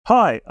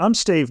Hi, I'm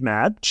Steve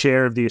Mabb,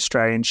 Chair of the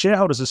Australian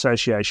Shareholders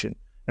Association,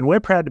 and we're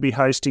proud to be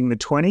hosting the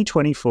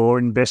 2024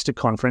 Investor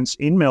Conference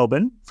in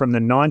Melbourne from the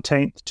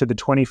 19th to the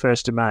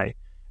 21st of May.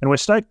 And we're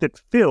stoked that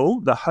Phil,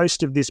 the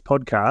host of this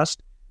podcast,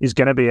 is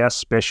going to be our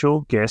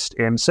special guest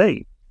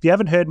MC. If you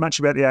haven't heard much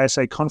about the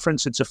ASA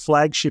conference, it's a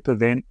flagship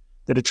event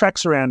that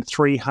attracts around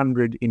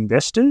 300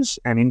 investors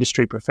and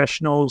industry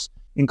professionals,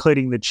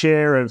 including the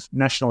chair of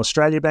National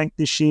Australia Bank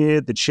this year,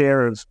 the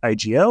chair of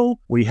AGL.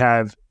 We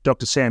have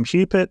Dr. Sam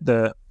Hupert,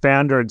 the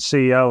founder and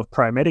CEO of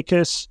Pro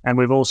Medicus, and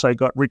we've also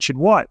got Richard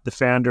White, the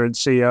founder and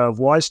CEO of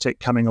WiseTech,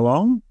 coming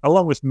along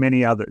with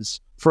many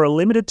others. For a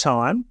limited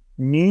time,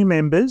 new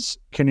members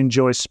can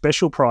enjoy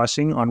special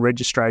pricing on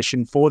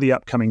registration for the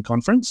upcoming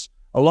conference,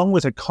 along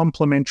with a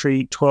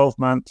complimentary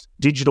 12-month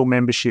digital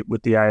membership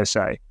with the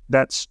ASA.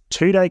 That's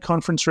 2-day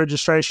conference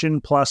registration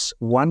plus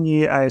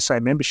 1-year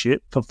ASA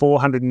membership for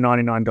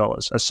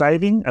 $499, a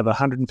saving of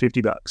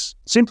 $150.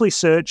 Simply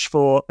search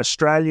for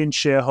Australian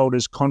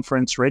Shareholders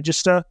Conference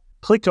Register,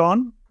 click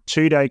on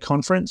 2-day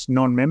conference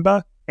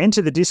non-member,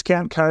 enter the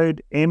discount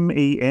code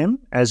MEM,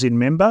 as in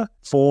member,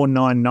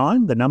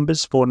 499, the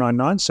numbers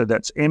 499, so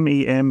that's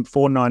MEM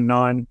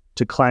 499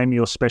 to claim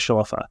your special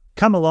offer.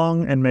 Come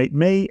along and meet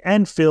me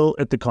and Phil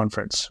at the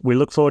conference. We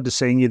look forward to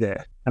seeing you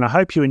there. And I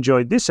hope you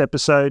enjoyed this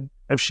episode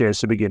of Shares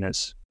for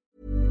Beginners.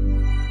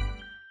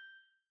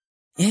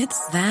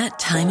 It's that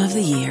time of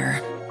the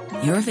year.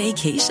 Your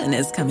vacation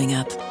is coming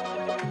up.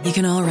 You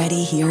can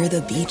already hear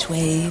the beach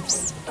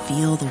waves,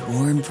 feel the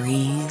warm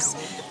breeze,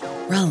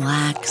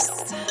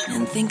 relax,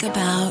 and think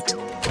about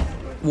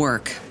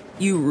work.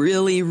 You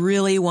really,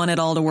 really want it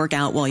all to work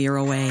out while you're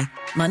away.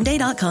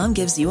 Monday.com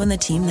gives you and the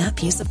team that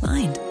peace of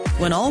mind.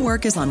 When all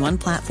work is on one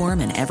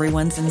platform and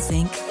everyone's in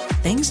sync,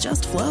 things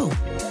just flow.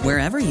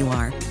 Wherever you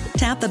are,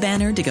 tap the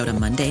banner to go to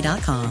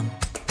Monday.com.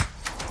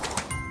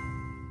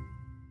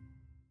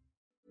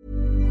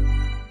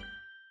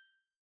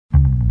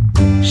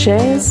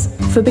 Shares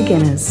for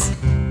Beginners.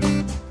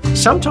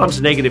 Sometimes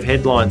negative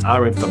headlines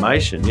are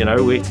information. You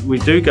know, we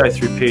do go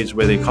through periods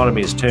where the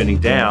economy is turning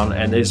down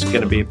and there's going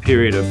to be a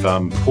period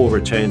of poor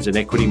returns in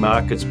equity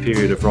markets,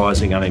 period of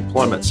rising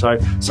unemployment. So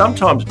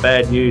sometimes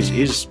bad news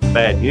is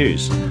bad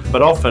news,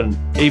 but often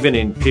even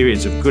in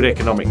periods of good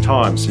economic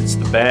times, it's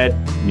the bad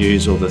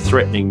news or the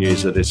threatening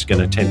news that is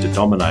going to tend to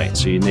dominate.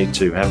 So you need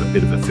to have a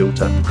bit of a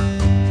filter.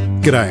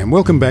 G'day and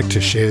welcome back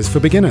to Shares for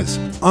Beginners.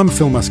 I'm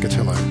Phil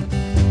Muscatello.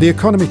 The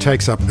economy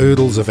takes up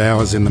oodles of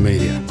hours in the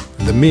media.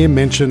 The mere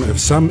mention of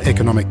some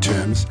economic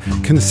terms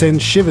can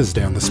send shivers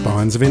down the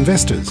spines of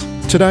investors.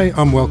 Today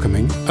I'm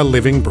welcoming a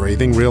living,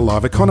 breathing,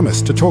 real-life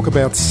economist to talk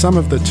about some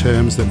of the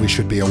terms that we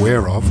should be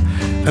aware of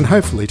and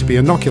hopefully to be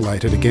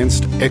inoculated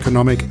against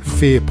economic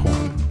fear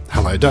porn.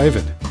 Hello,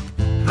 David.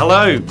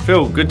 Hello,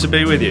 Phil. Good to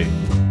be with you.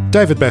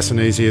 David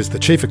Bassanese is the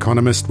chief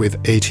economist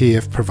with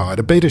ETF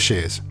provider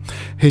BetaShares.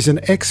 He's an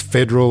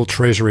ex-Federal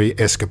Treasury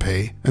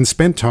escapee and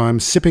spent time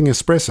sipping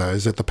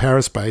espressos at the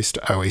Paris-based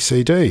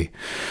OECD.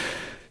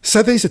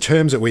 So these are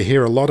terms that we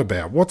hear a lot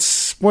about.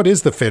 What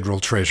is the Federal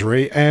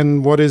Treasury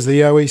and what is the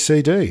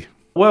OECD?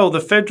 Well, the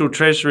Federal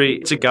Treasury,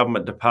 it's a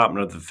government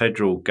department of the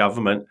federal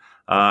government,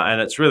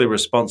 and it's really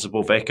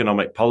responsible for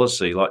economic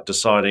policy, like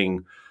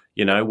deciding,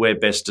 where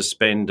best to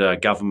spend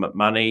government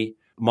money,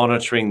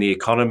 monitoring the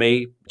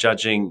economy,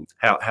 judging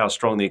how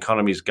strong the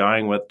economy is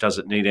going, does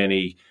it need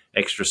any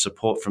extra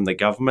support from the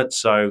government.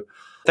 So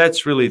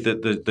that's really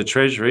the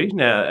Treasury.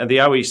 Now, and the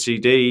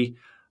OECD,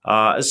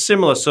 a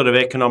similar sort of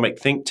economic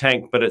think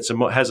tank, but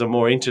has a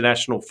more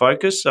international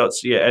focus. So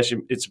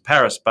it's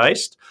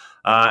Paris-based,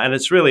 and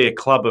it's really a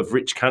club of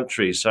rich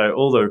countries. So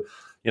all the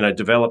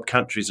developed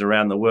countries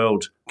around the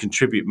world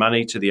contribute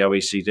money to the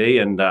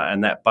OECD, and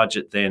that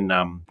budget then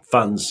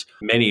funds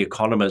many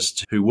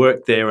economists who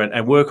work there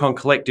and work on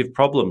collective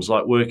problems,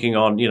 like working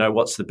on,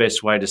 what's the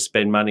best way to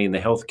spend money in the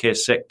healthcare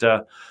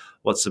sector,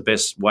 what's the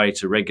best way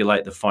to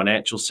regulate the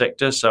financial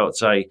sector. So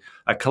it's a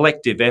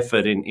collective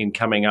effort in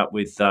coming up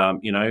with,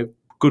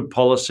 good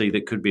policy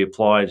that could be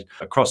applied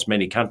across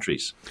many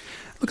countries.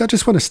 Look, I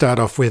just want to start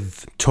off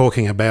with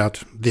talking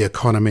about the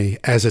economy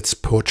as it's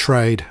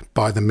portrayed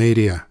by the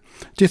media.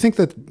 Do you think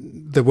that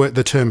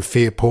the term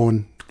fear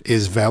porn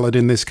is valid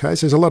in this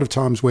case? There's a lot of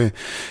times where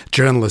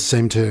journalists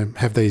seem to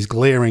have these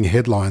glaring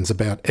headlines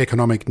about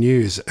economic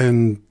news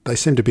and they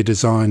seem to be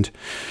designed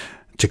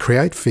to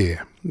create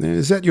fear.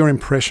 Is that your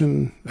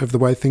impression of the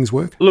way things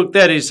work? Look,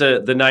 that is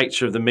the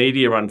nature of the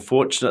media,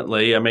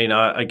 unfortunately. I mean,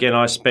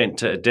 I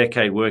spent a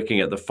decade working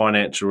at the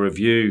Financial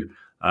Review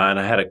and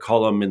I had a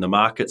column in the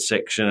market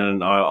section,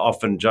 and I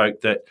often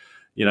joke that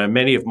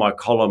many of my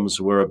columns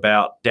were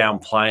about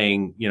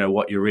downplaying,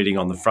 what you're reading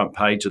on the front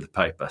page of the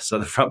paper. So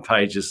the front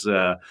page is,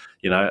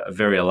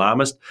 very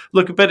alarmist.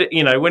 Look, but,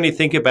 when you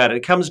think about it,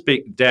 it comes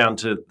down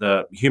to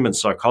the human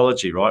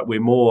psychology, right?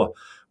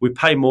 We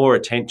pay more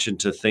attention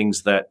to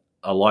things that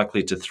are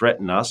likely to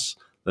threaten us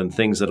than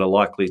things that are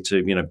likely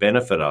to,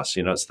 benefit us.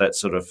 It's that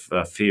sort of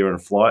fear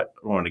and flight.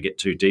 I don't want to get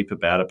too deep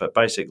about it, but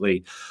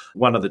basically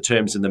one of the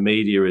terms in the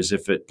media is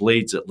if it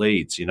bleeds, it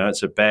leads.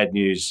 It's a bad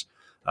news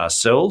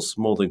sells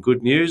more than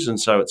good news. And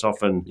so it's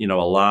often,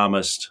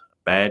 alarmist,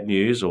 bad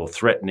news or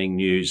threatening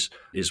news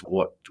is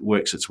what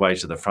works its way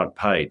to the front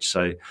page.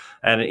 So,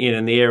 and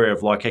in the area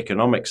of like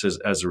economics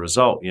as a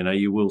result,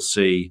 you will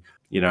see,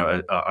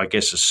 I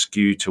guess a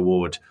skew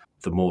toward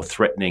the more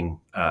threatening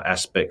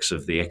aspects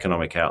of the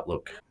economic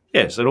outlook.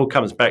 Yes, it all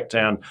comes back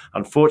down,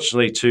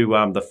 unfortunately,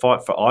 to the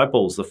fight for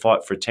eyeballs, the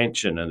fight for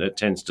attention, and it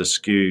tends to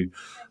skew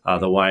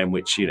the way in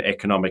which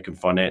economic and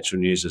financial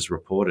news is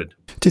reported.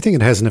 Do you think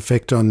it has an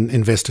effect on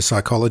investor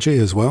psychology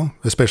as well,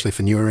 especially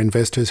for newer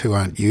investors who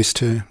aren't used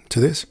to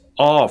this?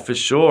 Oh, for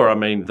sure. I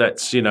mean,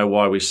 that's,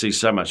 why we see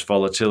so much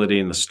volatility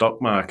in the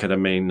stock market. I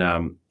mean,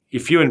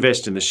 if you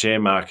invest in the share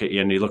market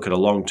and you look at a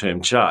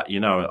long-term chart,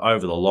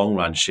 over the long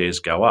run, shares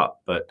go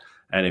up.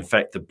 And in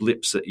fact, the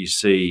blips that you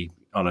see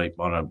on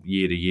a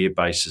year-to-year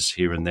basis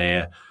here and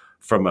there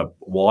from a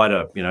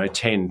wider,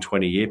 10,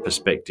 20-year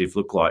perspective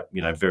look like,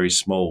 very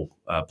small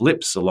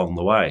blips along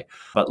the way.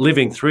 But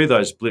living through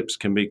those blips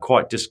can be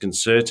quite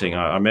disconcerting.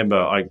 I remember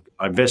I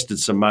invested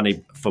some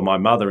money for my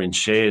mother in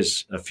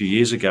shares a few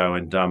years ago,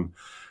 and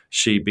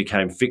she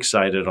became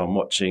fixated on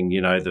watching,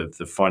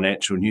 the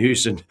financial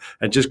news and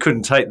just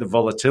couldn't take the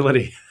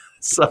volatility.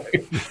 So,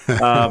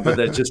 but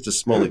that's just a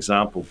small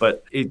example.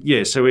 But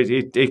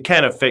it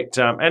can affect,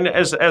 and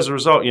as a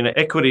result,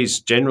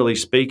 equities generally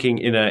speaking,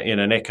 in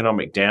an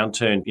economic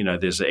downturn,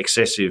 there's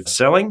excessive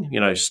selling.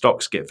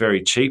 Stocks get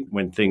very cheap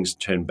when things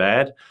turn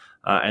bad,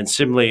 and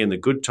similarly in the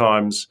good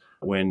times,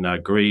 when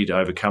greed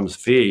overcomes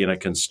fear,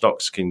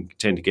 stocks can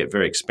tend to get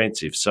very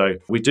expensive. So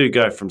we do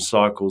go from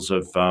cycles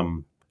of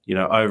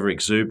over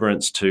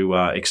exuberance to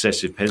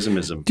excessive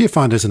pessimism. Do you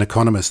find as an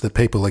economist that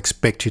people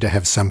expect you to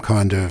have some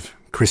kind of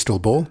crystal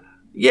ball?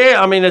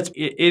 Yeah, I mean, it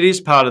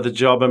is part of the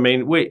job. I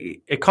mean,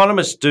 we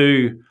economists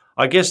do,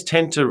 I guess,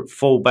 tend to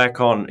fall back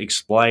on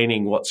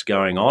explaining what's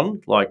going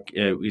on,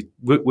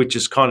 which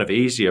is kind of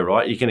easier,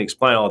 right? You can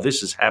explain,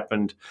 this has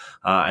happened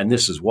and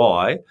this is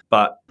why.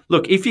 But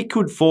look, if you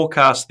could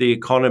forecast the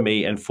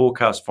economy and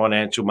forecast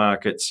financial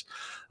markets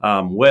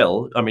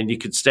well, I mean, you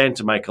could stand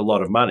to make a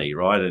lot of money,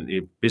 right?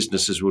 And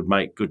businesses would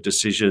make good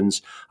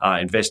decisions.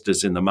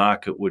 Investors in the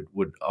market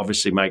would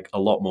obviously make a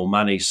lot more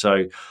money.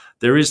 So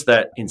there is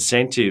that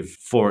incentive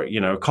for,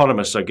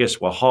 economists, I guess,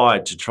 were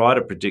hired to try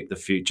to predict the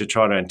future,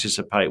 try to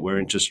anticipate where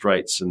interest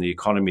rates and the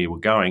economy were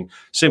going,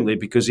 simply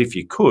because if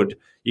you could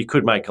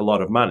make a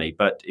lot of money.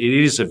 But it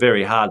is a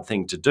very hard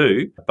thing to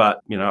do.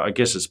 But, I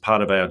guess it's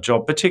part of our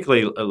job,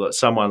 particularly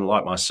someone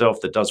like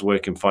myself that does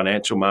work in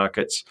financial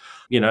markets.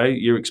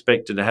 You're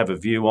expected to have a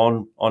view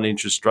on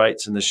interest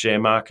rates in the share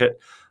market.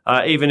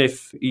 Even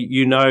if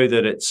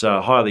that it's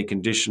highly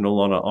conditional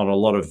on a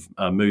lot of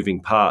moving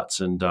parts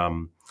and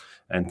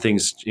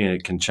things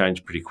can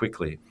change pretty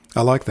quickly.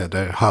 I like that,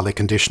 highly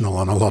conditional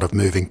on a lot of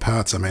moving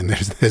parts. I mean,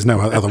 there's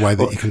no other way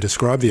that you can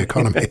describe the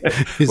economy.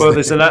 Well,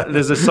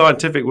 there's a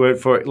scientific word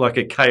for it, like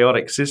a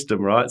chaotic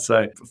system, right?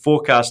 So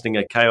forecasting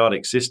a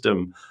chaotic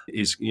system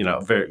is,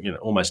 very,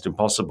 almost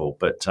impossible.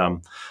 But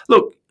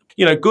look,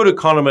 good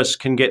economists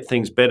can get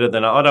things better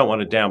than. I don't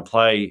want to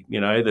downplay,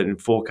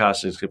 that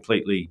forecasting is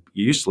completely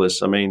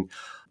useless. I mean,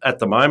 at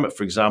the moment,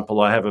 for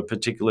example, I have a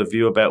particular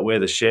view about where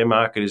the share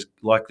market is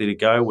likely to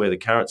go, where the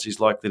currency is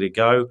likely to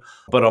go.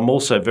 But I'm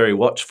also very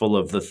watchful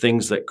of the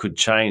things that could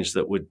change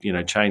that would,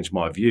 change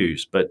my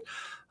views. But,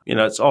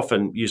 it's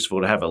often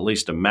useful to have at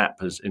least a map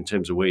in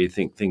terms of where you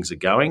think things are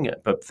going,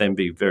 but then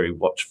be very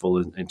watchful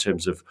in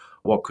terms of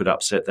what could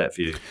upset that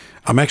view.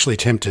 I'm actually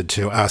tempted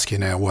to ask you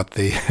now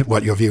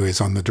what your view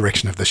is on the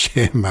direction of the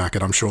share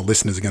market. I'm sure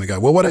listeners are going to go,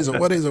 well, what is it?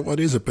 What is it? What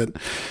is it? But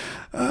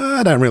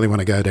I don't really want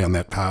to go down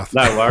that path.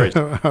 No worries.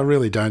 I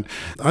really don't.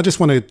 I just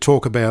want to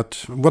talk about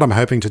what I'm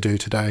hoping to do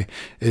today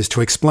is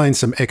to explain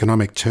some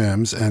economic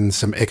terms and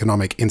some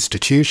economic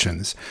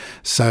institutions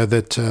so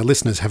that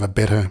listeners have a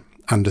better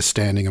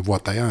understanding of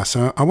what they are.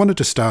 So I wanted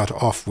to start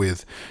off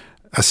with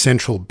a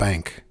central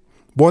bank.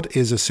 What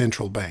is a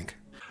central bank?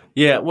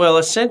 Yeah, well,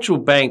 a central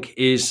bank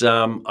is,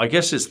 I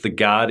guess it's the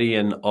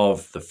guardian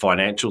of the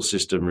financial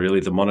system, really,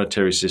 the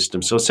monetary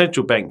system. So a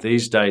central bank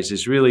these days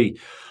is really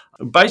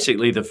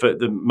basically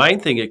the main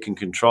thing it can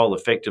control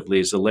effectively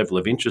is the level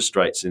of interest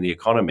rates in the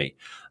economy.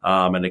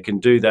 And it can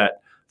do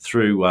that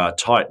through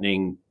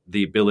tightening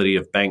the ability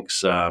of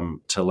banks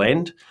to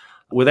lend.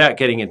 Without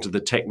getting into the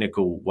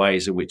technical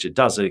ways in which it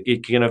does it,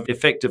 it can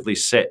effectively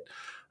set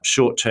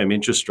short-term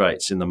interest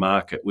rates in the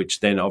market, which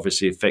then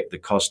obviously affect the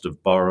cost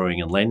of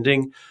borrowing and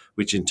lending,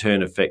 which in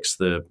turn affects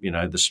the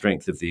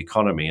strength of the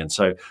economy. And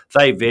so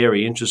they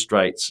vary interest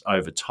rates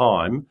over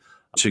time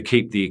to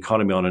keep the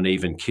economy on an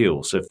even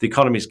keel. So if the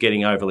economy is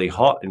getting overly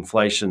hot,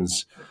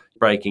 inflation's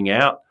breaking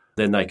out,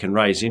 then they can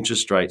raise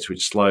interest rates,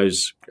 which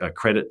slows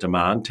credit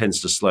demand,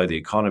 tends to slow the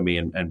economy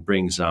and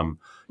brings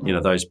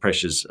those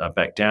pressures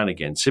back down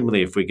again.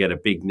 Similarly, if we get a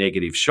big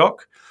negative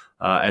shock,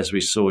 as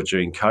we saw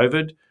during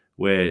COVID,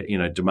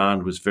 where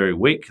demand was very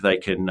weak, they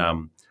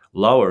can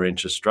lower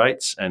interest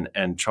rates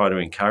and try to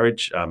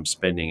encourage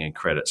spending and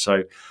credit.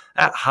 So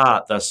at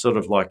heart, they're sort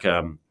of like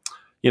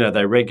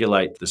they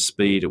regulate the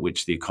speed at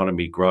which the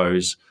economy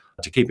grows.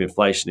 to keep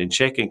inflation in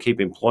check and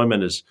keep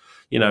employment as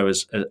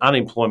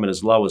unemployment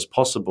as low as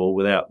possible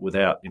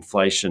without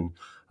inflation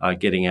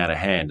getting out of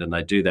hand. And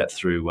they do that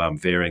through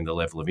varying the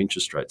level of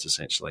interest rates,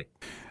 essentially.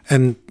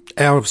 And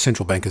our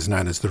central bank is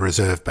known as the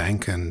Reserve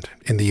Bank, and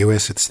in the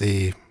US it's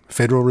the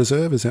Federal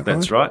Reserve, is that right?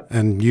 That's right.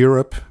 And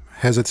Europe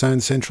has its own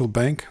central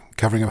bank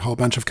covering a whole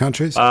bunch of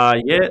countries?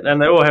 Yeah,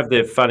 and they all have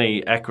their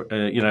funny,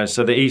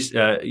 so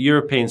the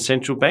European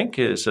Central Bank,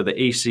 so the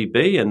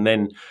ECB, and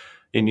then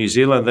in New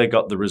Zealand they've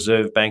got the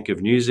Reserve Bank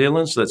of New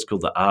Zealand, so that's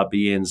called the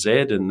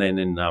RBNZ, and then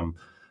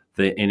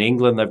in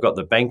England they've got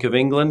the Bank of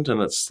England,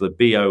 and it's the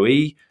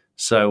BOE.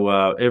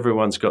 So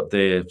everyone's got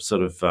their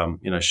sort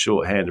of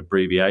shorthand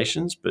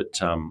abbreviations, but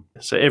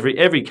so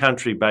every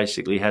country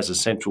basically has a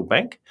central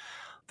bank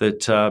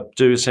that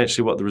do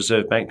essentially what the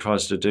Reserve Bank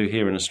tries to do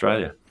here in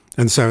Australia.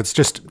 And so it's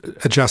just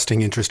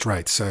adjusting interest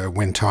rates. So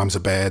when times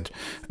are bad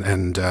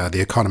and the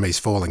economy's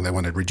falling, they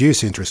want to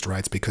reduce interest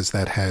rates because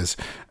that has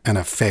an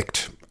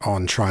effect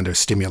on trying to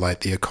stimulate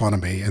the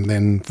economy, and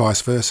then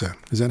vice versa.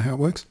 Is that how it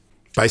works?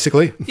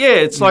 Basically? Yeah,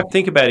 it's like,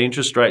 think about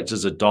interest rates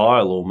as a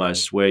dial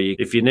almost, where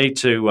if you need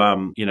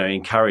to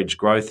encourage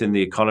growth in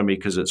the economy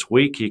because it's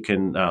weak, you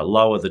can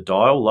lower the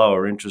dial,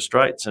 lower interest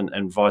rates,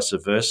 and vice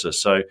versa.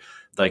 So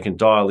they can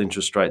dial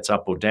interest rates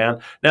up or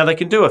down. Now, they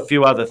can do a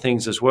few other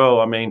things as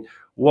well. I mean,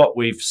 what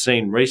we've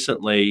seen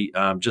recently,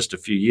 just a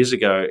few years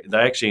ago, they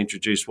actually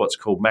introduced what's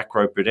called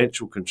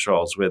macroprudential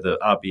controls, where the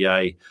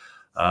RBA,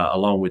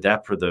 along with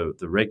APRA,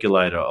 the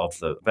regulator of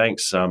the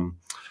banks,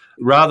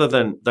 rather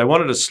than they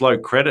wanted to slow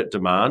credit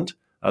demand,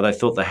 they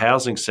thought the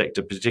housing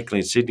sector, particularly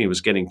in Sydney,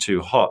 was getting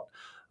too hot.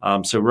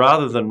 So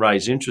rather than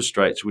raise interest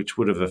rates, which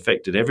would have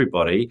affected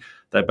everybody,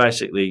 they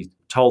basically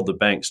told the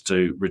banks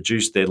to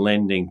reduce their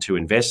lending to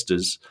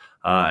investors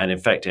and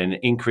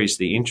increase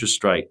the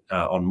interest rate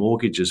on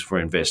mortgages for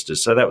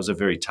investors. So that was a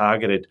very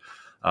targeted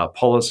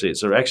policy.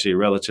 It's actually a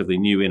relatively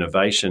new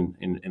innovation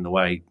in the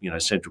way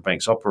central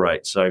banks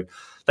operate. So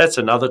that's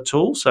another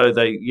tool. So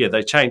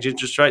they change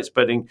interest rates,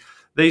 but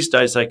these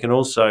days they can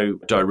also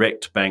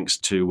direct banks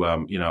to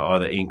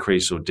either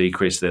increase or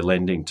decrease their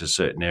lending to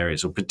certain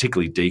areas, or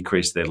particularly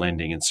decrease their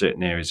lending in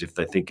certain areas if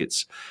they think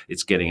it's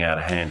getting out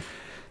of hand.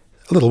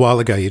 A little while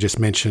ago you just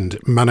mentioned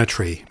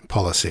monetary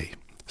policy.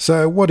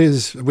 So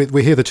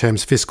we hear the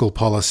terms fiscal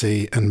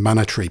policy and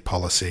monetary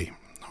policy.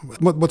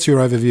 What's your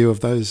overview of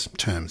those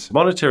terms?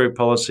 Monetary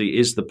policy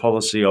is the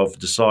policy of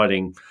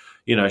deciding,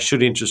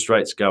 should interest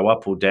rates go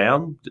up or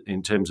down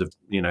in terms of,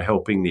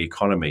 helping the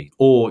economy,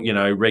 or,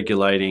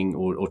 regulating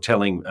or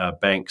telling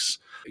banks,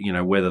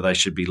 whether they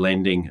should be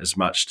lending as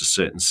much to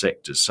certain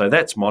sectors. So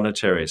that's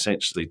monetary,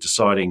 essentially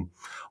deciding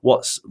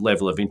what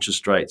level of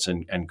interest rates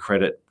and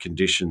credit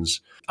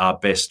conditions are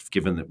best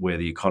given where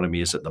the economy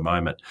is at the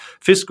moment.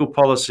 Fiscal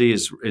policy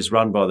is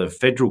run by the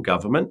federal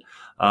government,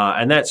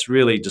 and that's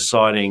really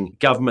deciding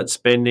government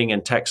spending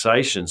and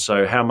taxation.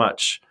 So how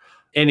much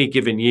any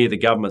given year the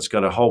government's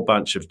got a whole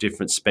bunch of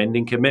different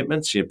spending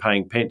commitments. You're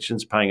paying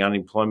pensions, paying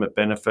unemployment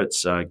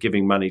benefits,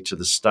 giving money to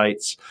the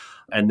states,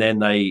 and then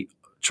they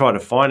try to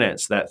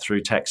finance that through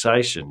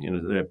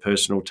taxation,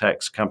 personal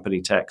tax,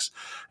 company tax.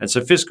 And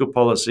so fiscal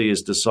policy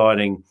is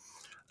deciding,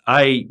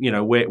 A,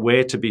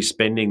 where to be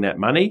spending that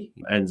money,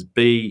 and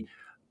B,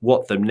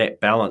 what the net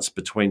balance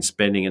between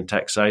spending and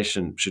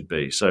taxation should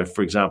be. So,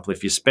 for example,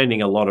 if you're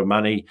spending a lot of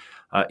money,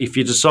 if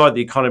you decide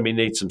the economy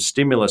needs some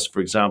stimulus, for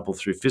example,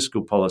 through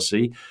fiscal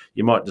policy,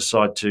 you might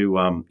decide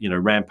to,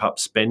 ramp up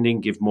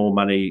spending, give more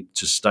money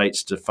to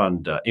states to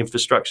fund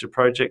infrastructure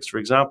projects, for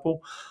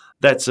example.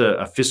 That's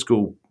a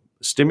fiscal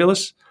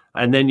stimulus.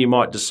 And then you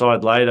might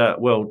decide later,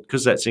 well,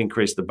 because that's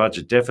increased the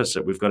budget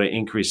deficit, we've got to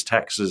increase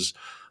taxes.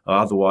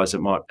 Otherwise,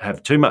 it might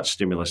have too much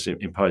stimulus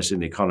imposed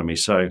in the economy.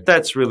 So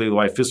that's really the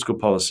way fiscal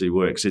policy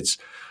works. It's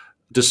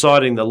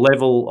deciding the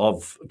level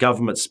of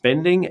government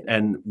spending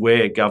and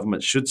where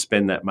government should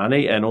spend that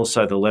money, and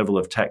also the level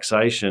of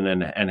taxation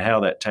and how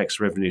that tax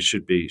revenue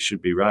should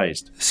be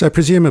raised. So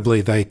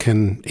presumably they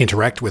can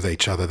interact with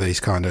each other,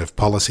 these kind of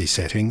policy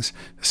settings,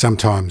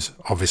 sometimes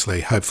obviously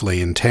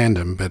hopefully in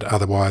tandem, but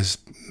otherwise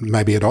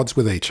maybe at odds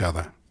with each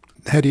other.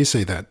 How do you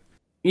see that?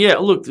 Yeah,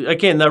 look,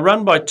 again, they're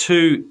run by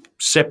two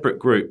separate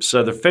groups.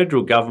 So the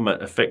federal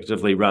government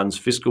effectively runs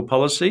fiscal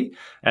policy,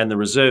 and the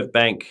Reserve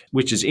Bank,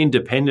 which is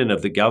independent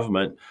of the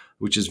government,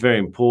 which is very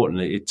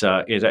important. It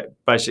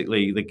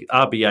basically, the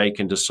RBA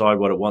can decide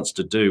what it wants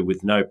to do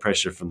with no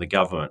pressure from the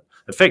government.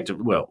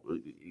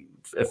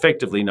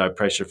 Effectively no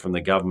pressure from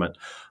the government.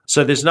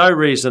 So there's no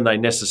reason they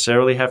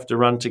necessarily have to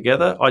run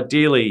together.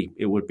 Ideally,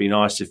 it would be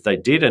nice if they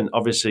did, and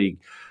obviously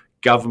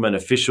government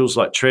officials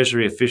like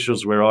Treasury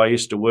officials where I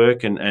used to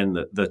work and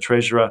the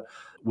Treasurer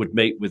would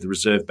meet with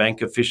Reserve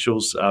Bank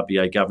officials,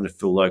 RBA Governor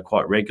Phil Lowe,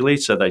 quite regularly.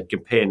 So they'd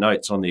compare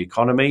notes on the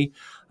economy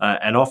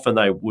and often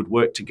they would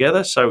work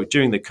together. So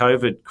during the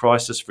COVID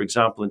crisis, for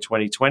example, in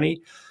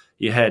 2020,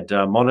 you had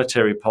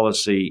monetary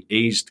policy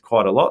eased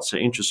quite a lot. So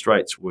interest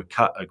rates were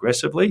cut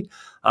aggressively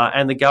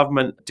and the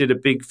government did a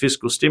big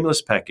fiscal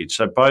stimulus package.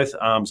 So both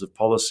arms of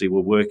policy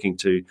were working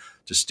to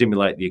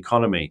stimulate the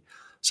economy.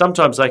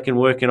 sometimes they can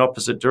work in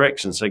opposite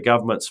directions. So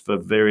governments, for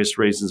various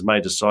reasons, may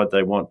decide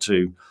they want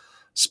to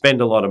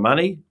spend a lot of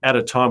money at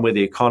a time where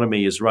the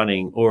economy is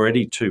running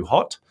already too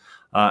hot.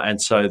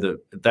 And so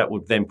that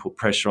would then put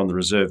pressure on the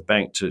Reserve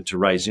Bank to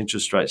raise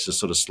interest rates to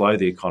sort of slow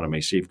the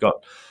economy. So you've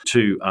got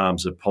two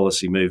arms of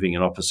policy moving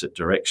in opposite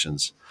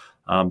directions.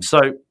 So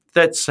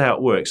that's how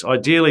it works.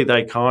 Ideally,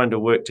 they kind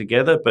of work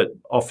together, but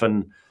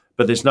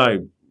there's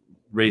no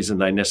reason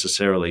they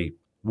necessarily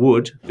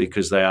would,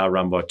 because they are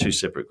run by two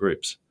separate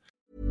groups.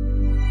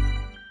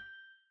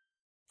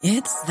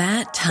 It's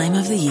that time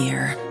of the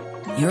year.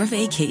 Your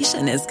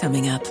vacation is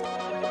coming up.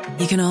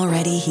 You can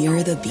already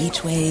hear the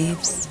beach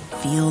waves,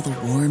 feel the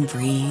warm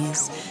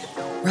breeze,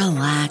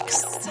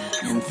 relax,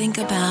 and think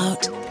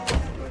about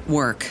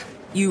work.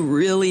 You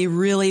really,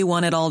 really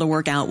want it all to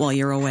work out while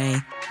you're away.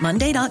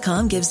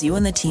 Monday.com gives you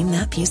and the team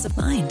that peace of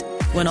mind.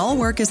 When all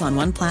work is on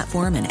one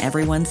platform and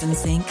everyone's in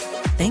sync,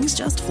 things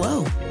just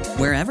flow.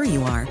 Wherever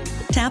you are,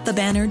 tap the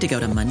banner to go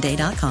to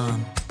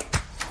Monday.com.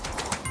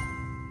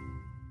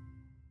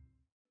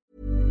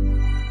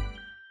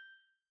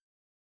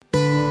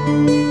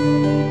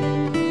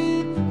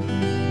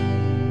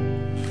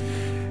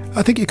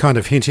 I think you're kind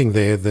of hinting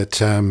there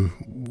that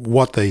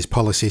what these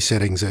policy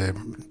settings are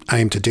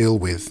aimed to deal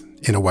with,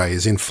 in a way,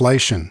 is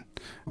inflation.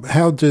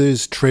 How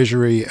does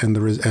Treasury and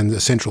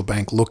the central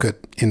bank look at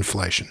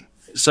inflation?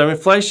 So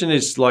inflation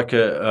is like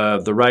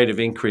the rate of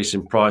increase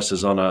in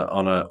prices on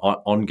an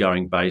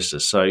ongoing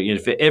basis. So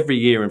for every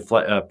year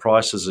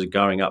prices are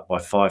going up by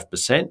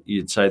 5%,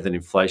 you'd say that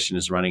inflation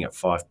is running at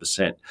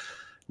 5%.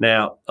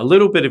 Now, a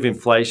little bit of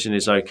inflation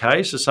is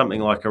okay, so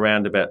something like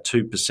around about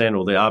 2%,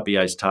 or the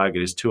RBA's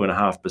target is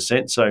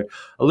 2.5%. So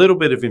a little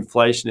bit of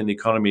inflation in the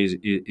economy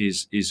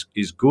is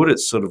good.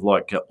 It's sort of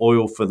like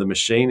oil for the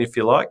machine, if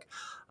you like.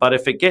 But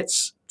if it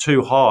gets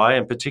too high,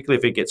 and particularly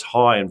if it gets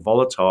high and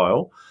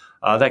volatile,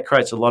 that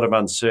creates a lot of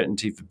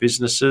uncertainty for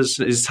businesses.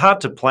 It's hard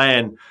to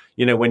plan,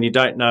 when you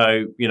don't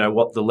know,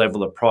 what the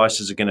level of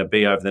prices are going to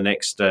be over the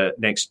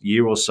next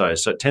year or so.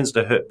 So it tends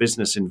to hurt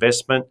business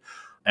investment.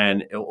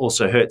 And it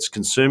also hurts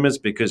consumers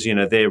because,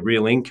 their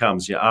real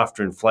incomes,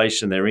 after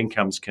inflation, their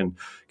incomes can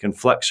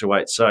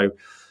fluctuate. So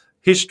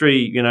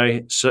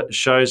history,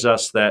 shows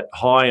us that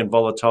high and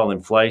volatile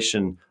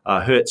inflation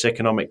hurts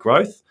economic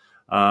growth.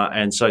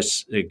 And so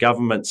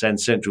governments and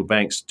central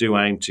banks do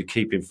aim to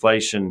keep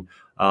inflation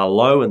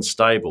low and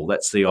stable.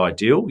 That's the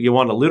ideal. You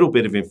want a little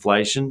bit of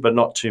inflation, but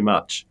not too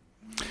much.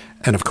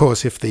 And of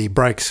course, if the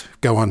brakes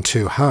go on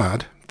too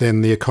hard,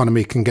 then the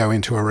economy can go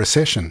into a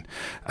recession.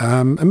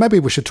 And maybe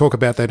we should talk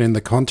about that in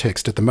the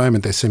context. At the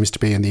moment, there seems to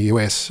be in the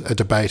US a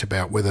debate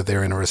about whether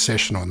they're in a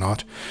recession or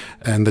not,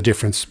 and the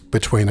difference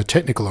between a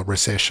technical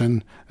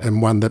recession and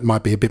one that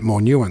might be a bit more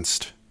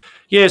nuanced.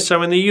 Yeah,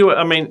 so in the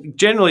US,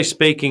 generally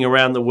speaking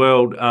around the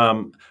world,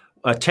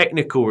 a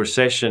technical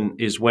recession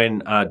is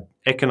when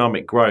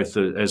economic growth,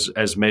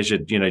 as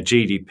measured,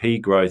 GDP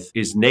growth,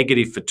 is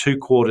negative for 2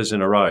 quarters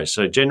in a row.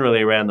 So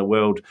generally around the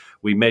world,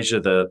 we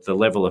measure the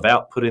level of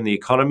output in the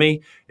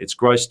economy. It's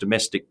gross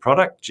domestic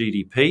product,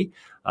 GDP,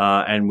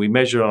 and we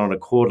measure it on a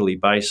quarterly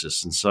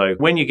basis. And so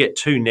when you get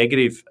 2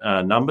 negative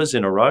numbers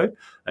in a row,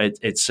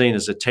 it's seen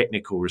as a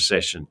technical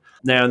recession.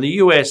 Now in the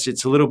US,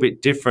 it's a little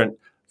bit different.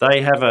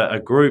 They have a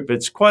group.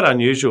 It's quite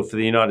unusual for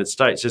the United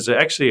States. There's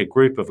actually a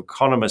group of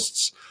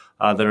economists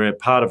that are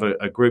part of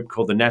a group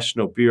called the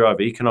National Bureau of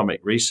Economic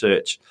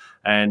Research.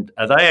 And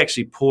they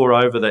actually pore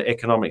over the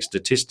economic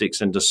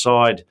statistics and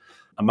decide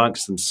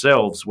amongst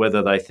themselves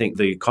whether they think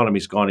the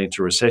economy's gone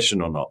into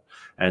recession or not.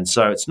 And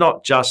so it's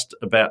not just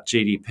about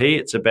GDP,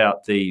 it's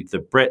about the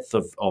breadth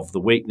of the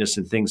weakness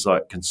in things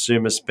like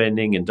consumer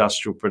spending,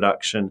 industrial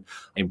production,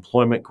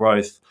 employment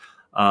growth.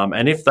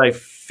 And if they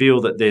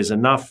feel that there's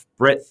enough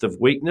breadth of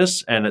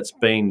weakness and it's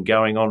been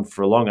going on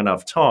for a long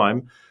enough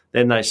time,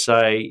 then they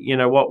say,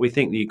 we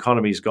think the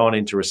economy's gone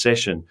into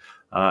recession.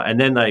 And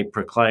then they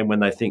proclaim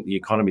when they think the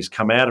economy's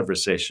come out of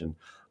recession.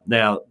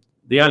 Now,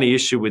 the only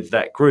issue with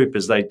that group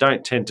is they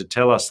don't tend to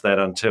tell us that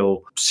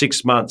until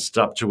 6 months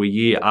up to a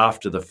year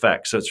after the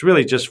fact. So it's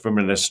really just from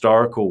an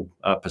historical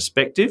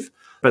perspective.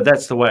 But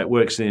that's the way it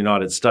works in the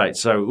United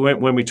States. So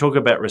when we talk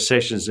about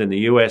recessions in the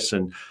US,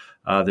 and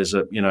there's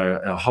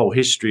a whole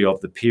history of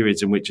the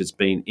periods in which it's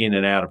been in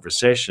and out of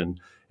recession,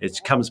 it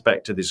comes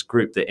back to this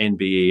group, the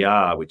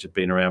NBER, which have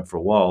been around for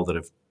a while, that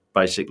have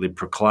basically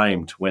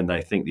proclaimed when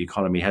they think the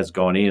economy has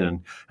gone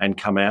in and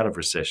come out of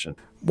recession.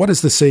 What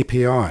is the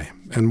CPI,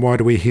 and why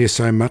do we hear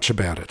so much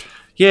about it?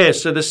 Yeah,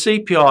 so the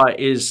CPI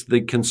is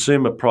the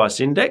Consumer Price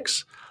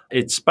Index.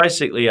 It's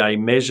basically a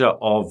measure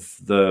of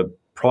the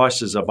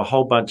prices of a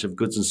whole bunch of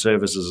goods and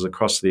services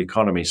across the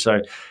economy.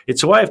 So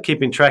it's a way of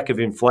keeping track of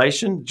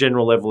inflation,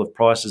 general level of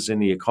prices in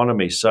the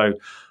economy. So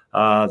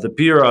the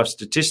Bureau of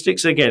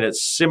Statistics, again,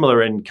 it's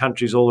similar in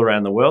countries all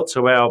around the world.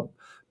 So our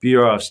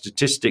Bureau of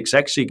Statistics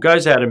actually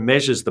goes out and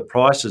measures the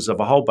prices of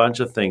a whole bunch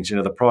of things,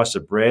 the price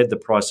of bread, the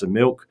price of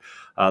milk,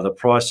 the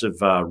price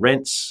of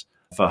rents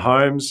for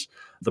homes,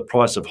 the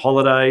price of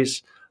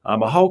holidays,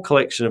 a whole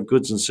collection of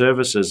goods and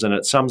services, and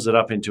it sums it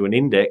up into an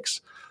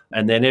index.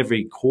 And then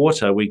every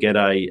quarter we get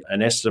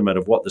an estimate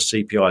of what the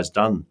CPI has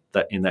done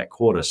in that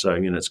quarter. So,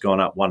 it's gone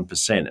up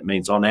 1%. It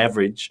means on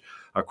average,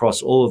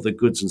 across all of the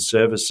goods and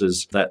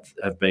services that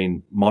have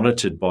been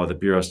monitored by the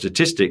Bureau of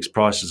Statistics,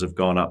 prices have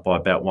gone up by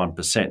about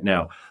 1%.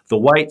 Now, the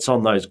weights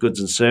on those goods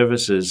and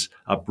services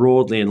are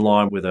broadly in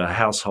line with our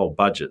household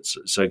budgets.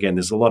 So again,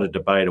 there's a lot of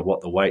debate of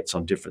what the weights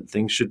on different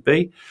things should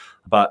be.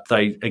 But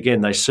they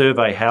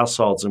survey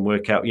households and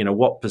work out,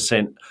 what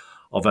percent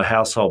of a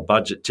household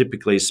budget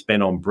typically is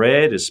spent on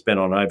bread, is spent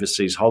on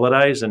overseas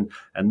holidays, and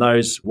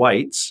those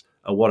weights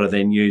are what are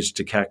then used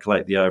to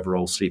calculate the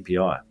overall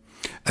CPI.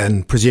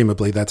 And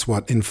presumably that's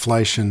what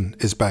inflation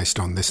is based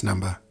on, this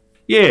number.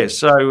 Yeah,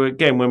 so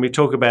again, when we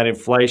talk about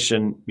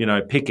inflation,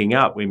 picking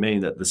up, we mean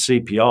that the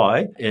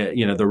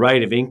CPI, the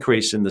rate of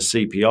increase in the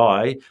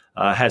CPI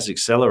has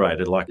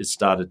accelerated, like it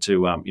started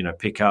to,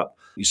 pick up.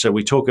 So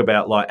we talk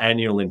about like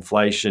annual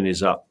inflation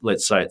is up,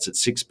 let's say it's at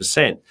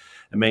 6%.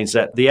 It means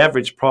that the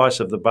average price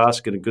of the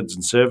basket of goods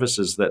and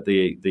services that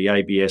the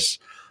ABS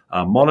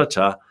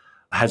monitor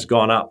has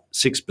gone up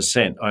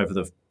 6% over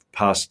the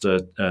past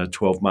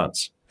 12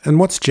 months. And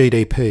what's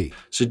GDP?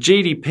 So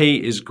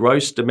GDP is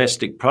gross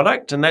domestic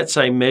product, and that's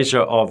a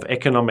measure of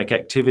economic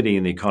activity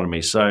in the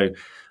economy. So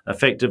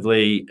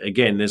effectively,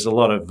 again, there's a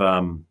lot of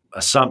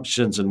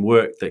assumptions and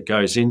work that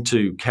goes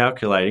into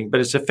calculating, but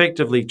it's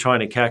effectively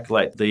trying to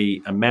calculate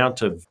the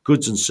amount of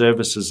goods and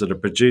services that are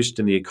produced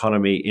in the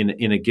economy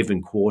in a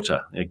given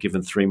quarter, a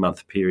given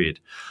 3-month period.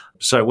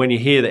 So when you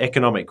hear the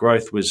economic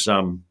growth was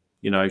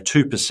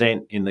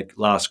 2% in the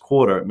last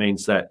quarter, it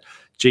means that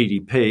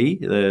GDP,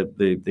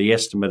 the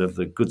estimate of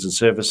the goods and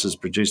services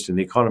produced in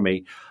the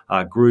economy,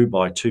 grew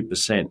by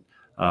 2%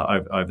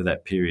 over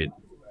that period.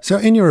 So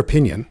in your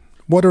opinion,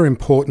 what are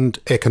important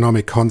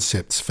economic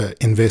concepts for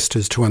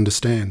investors to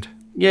understand?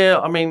 Yeah,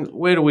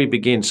 where do we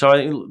begin?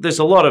 So there's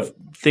a lot of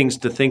things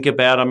to think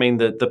about.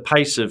 The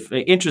pace of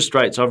interest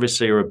rates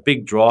obviously are a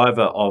big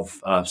driver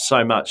of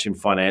so much in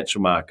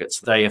financial markets.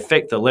 They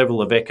affect the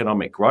level of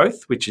economic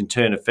growth, which in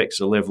turn affects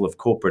the level of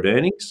corporate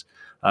earnings,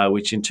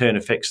 which in turn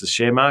affects the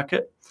share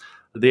market.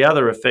 The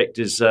other effect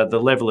is the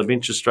level of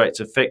interest rates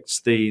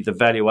affects the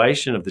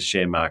valuation of the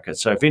share market.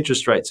 So if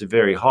interest rates are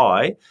very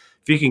high,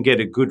 if you can get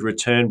a good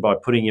return by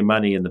putting your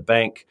money in the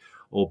bank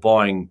or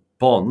buying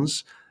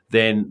bonds,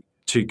 then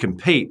to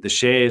compete, the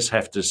shares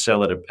have to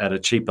sell at a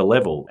cheaper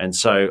level. And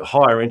so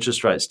higher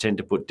interest rates tend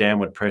to put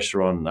downward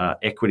pressure on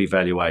equity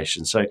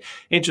valuation. So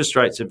interest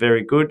rates are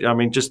very good.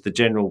 Just the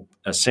general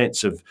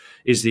sense of,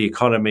 is the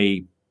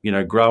economy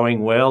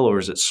growing well, or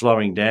is it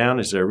slowing down?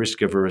 Is there a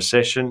risk of a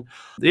recession?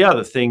 The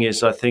other thing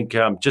is, I think,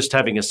 just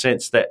having a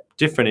sense that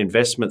different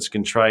investments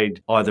can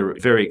trade either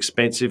very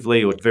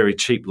expensively or at very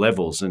cheap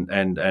levels,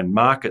 and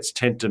markets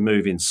tend to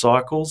move in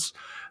cycles,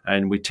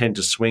 and we tend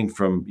to swing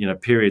from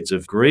periods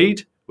of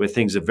greed where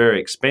things are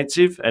very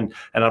expensive, and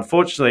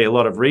unfortunately a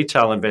lot of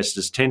retail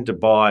investors tend to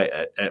buy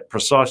at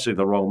precisely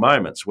the wrong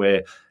moments,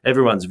 where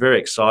everyone's very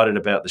excited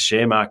about the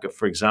share market,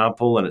 for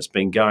example, and it's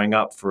been going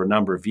up for a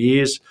number of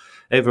years.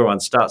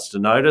 Everyone starts to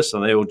notice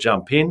and they all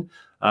jump in,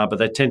 but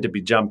they tend to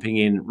be jumping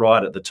in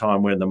right at the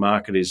time when the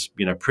market is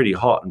pretty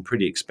hot and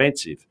pretty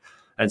expensive.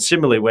 And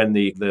similarly, when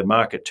the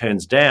market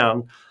turns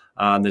down,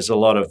 there's a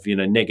lot of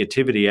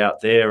negativity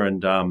out there,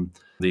 and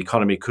the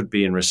economy could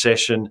be in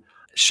recession.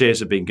 Shares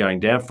have been going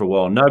down for a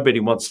while.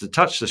 Nobody wants to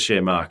touch the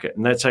share market,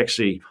 and that's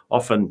actually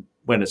often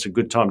when it's a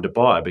good time to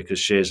buy, because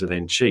shares are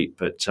then cheap.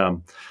 But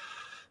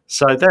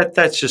so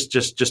that's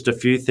just a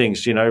few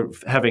things.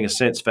 Having a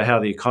sense for how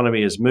the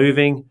economy is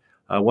moving,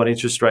 what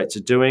interest rates are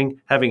doing,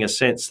 having a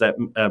sense that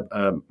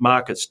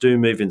markets do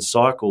move in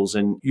cycles,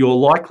 and your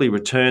likely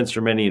returns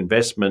from any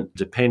investment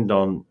depend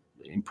on,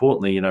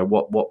 importantly,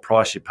 what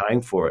price you're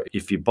paying for it.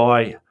 If you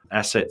buy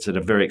assets at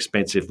a very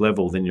expensive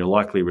level, then your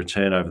likely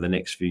return over the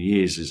next few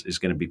years is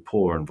going to be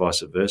poor, and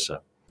vice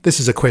versa. This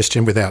is a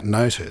question without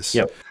notice.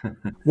 Yep.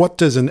 What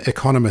does an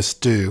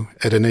economist do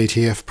at an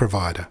ETF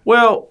provider?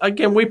 Well,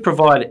 again, we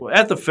provide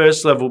at the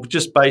first level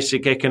just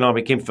basic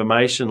economic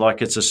information,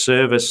 like it's a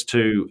service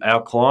to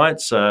our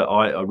clients,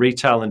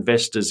 retail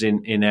investors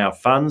in our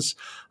funds,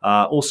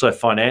 also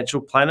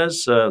financial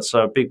planners.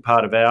 So a big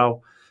part of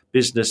our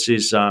business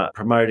is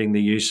promoting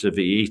the use of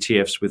the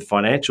ETFs with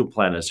financial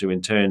planners, who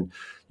in turn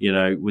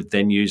would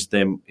then use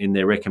them in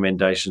their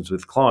recommendations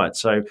with clients.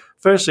 So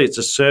firstly, it's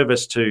a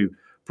service to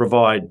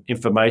provide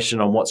information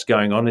on what's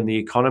going on in the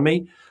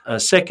economy.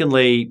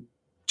 Secondly,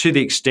 to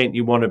the extent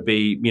you want to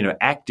be,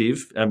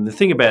 active, the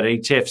thing about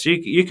ETFs,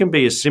 you can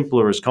be as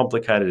simple or as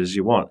complicated as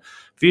you want.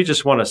 If you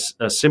just want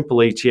a simple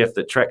ETF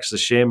that tracks the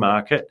share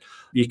market,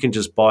 you can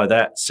just buy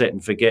that, set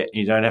and forget.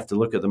 You don't have to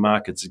look at the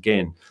markets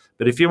again.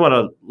 But if you want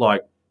to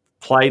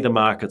play the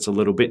markets a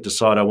little bit,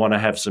 decide I want to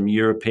have some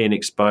European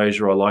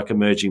exposure, I like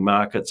emerging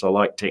markets, I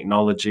like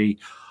technology,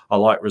 I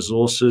like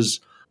resources,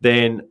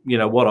 then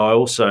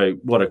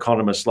what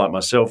economists like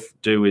myself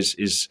do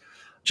is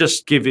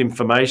just give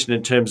information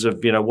in terms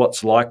of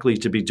what's likely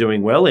to be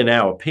doing well in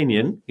our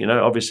opinion.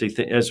 Obviously,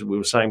 as we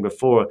were saying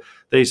before,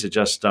 these are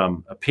just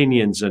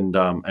opinions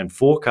and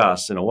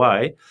forecasts in a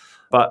way.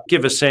 but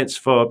give a sense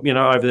for,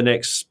 over the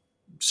next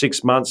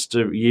 6 months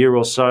to a year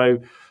or so,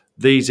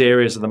 these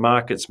areas of the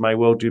markets may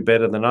well do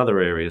better than other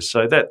areas.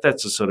 So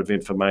that's the sort of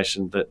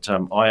information that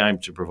I aim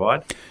to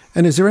provide.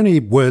 And is there any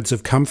words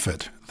of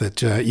comfort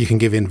that you can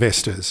give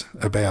investors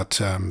about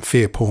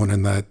fear porn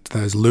and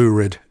those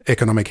lurid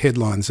economic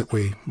headlines that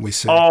we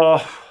see?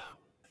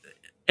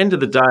 End of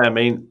the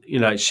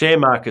day, share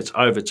markets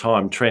over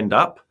time trend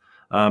up,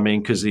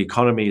 because the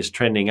economy is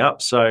trending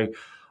up. So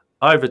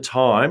over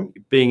time,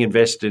 being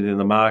invested in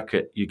the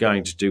market, you're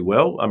going to do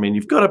well.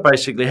 You've got to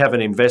basically have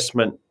an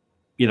investment,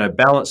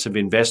 balance of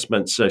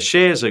investments. So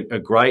shares are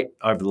great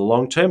over the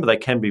long term, but they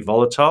can be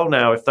volatile.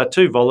 Now, if they're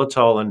too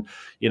volatile and,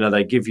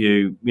 they give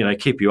you,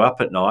 keep you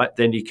up at night,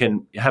 then you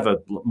can have a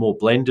more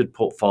blended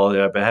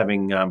portfolio by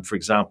having, for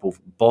example,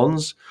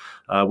 bonds,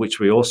 which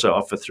we also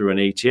offer through an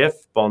ETF.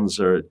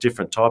 Bonds are a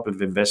different type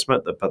of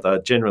investment, but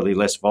they're generally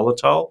less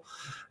volatile.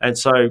 And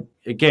so,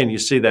 again, you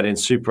see that in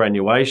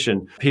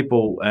superannuation.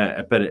 People,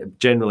 but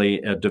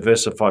generally a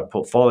diversified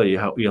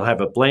portfolio, you'll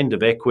have a blend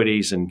of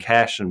equities and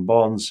cash and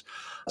bonds,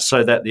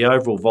 so that the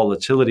overall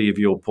volatility of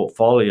your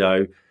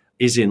portfolio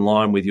is in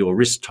line with your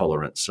risk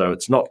tolerance. So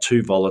it's not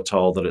too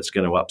volatile that it's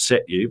going to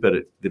upset you, but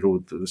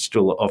it'll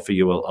still offer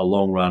you a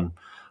long-run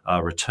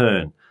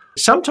return.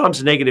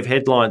 Sometimes negative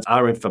headlines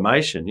are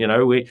information.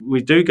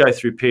 We do go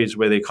through periods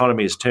where the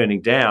economy is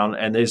turning down,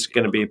 and there's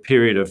going to be a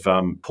period of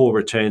poor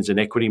returns in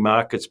equity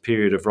markets,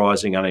 period of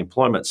rising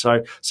unemployment.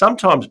 So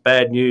sometimes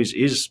bad news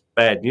is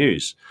bad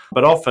news,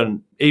 but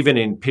often, even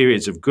in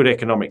periods of good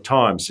economic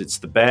times, it's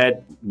the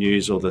bad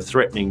news or the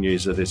threatening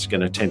news that is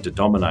going to tend to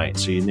dominate.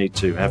 So you need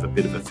to have a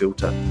bit of a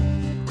filter.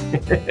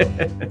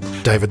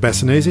 David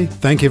Bassanese,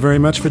 thank you very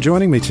much for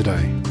joining me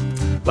today.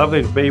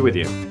 Lovely to be with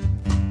you.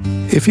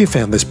 If you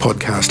found this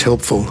podcast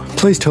helpful,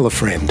 please tell a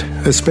friend,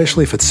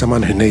 especially if it's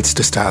someone who needs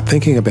to start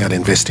thinking about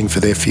investing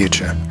for their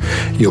future.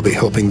 You'll be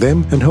helping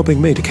them and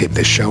helping me to keep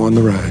this show on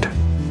the road.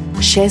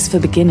 Shares for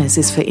Beginners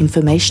is for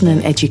information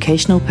and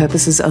educational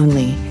purposes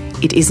only.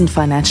 It isn't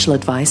financial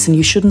advice, and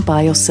you shouldn't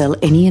buy or sell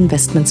any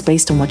investments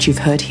based on what you've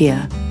heard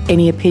here.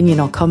 Any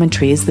opinion or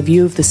commentary is the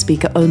view of the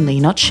speaker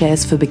only, not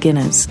Shares for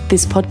Beginners.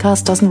 This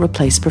podcast doesn't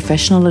replace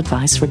professional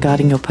advice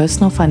regarding your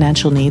personal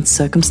financial needs,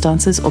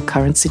 circumstances, or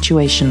current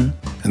situation.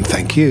 And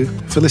thank you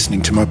for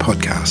listening to my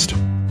podcast.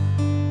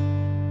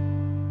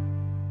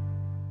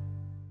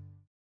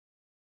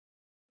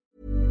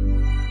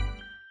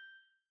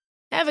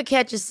 Ever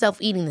catch yourself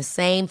eating the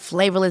same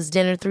flavorless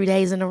dinner 3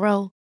 days in a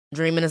row?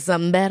 Dreaming of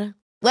something better?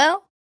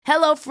 Well,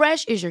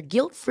 HelloFresh is your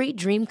guilt-free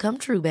dream come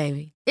true,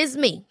 baby. It's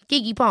me,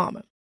 Keke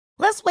Palmer.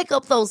 Let's wake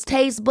up those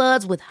taste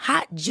buds with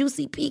hot,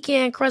 juicy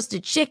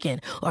pecan-crusted chicken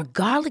or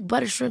garlic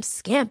butter shrimp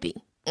scampi.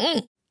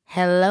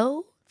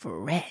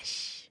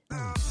 HelloFresh.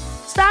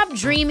 Stop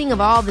dreaming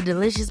of all the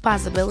delicious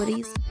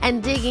possibilities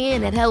and dig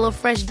in at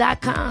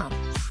HelloFresh.com.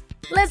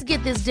 Let's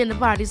get this dinner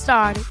party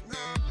started.